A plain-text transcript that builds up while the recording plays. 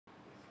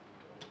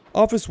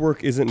Office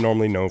work isn't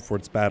normally known for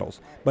its battles,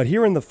 but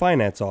here in the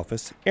finance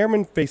office,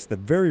 airmen face the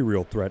very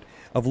real threat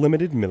of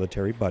limited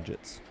military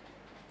budgets.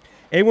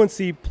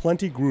 A1C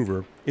Plenty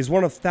Groover is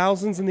one of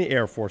thousands in the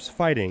Air Force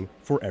fighting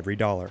for every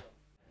dollar.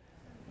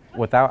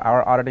 Without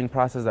our auditing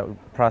processes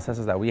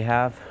that we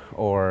have,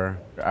 or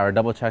our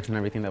double checks and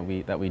everything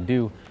that we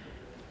do,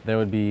 there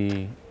would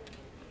be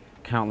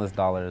countless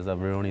dollars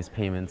of erroneous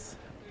payments.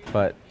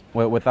 But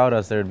without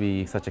us, there would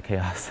be such a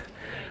chaos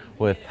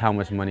with how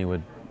much money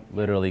would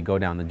literally go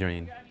down the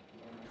drain.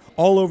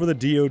 All over the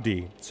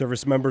DoD,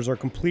 service members are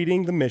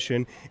completing the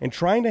mission and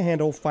trying to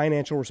handle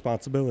financial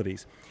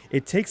responsibilities.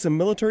 It takes a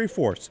military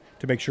force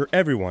to make sure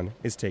everyone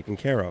is taken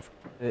care of.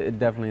 It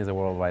definitely is a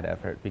worldwide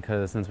effort,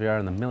 because since we are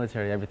in the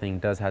military, everything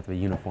does have to be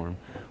uniform.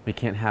 We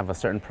can't have a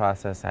certain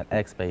process at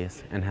X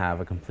base and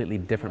have a completely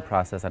different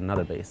process at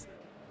another base.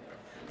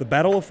 The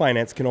battle of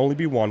finance can only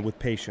be won with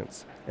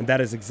patience, and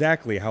that is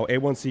exactly how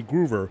A1C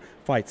Groover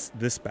fights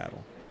this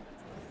battle.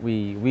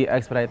 We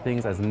expedite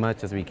things as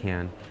much as we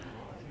can,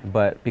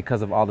 but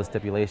because of all the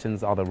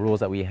stipulations, all the rules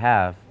that we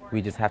have,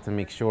 we just have to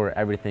make sure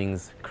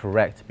everything's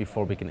correct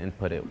before we can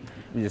input it.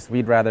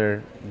 We'd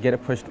rather get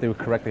it pushed through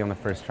correctly on the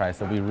first try,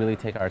 so we really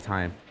take our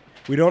time.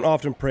 We don't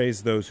often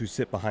praise those who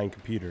sit behind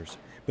computers,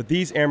 but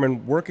these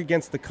airmen work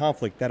against the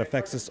conflict that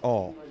affects us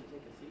all.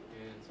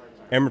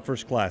 Airman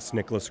First Class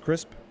Nicholas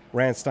Crisp,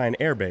 Ramstein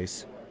Air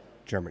Base,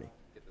 Germany.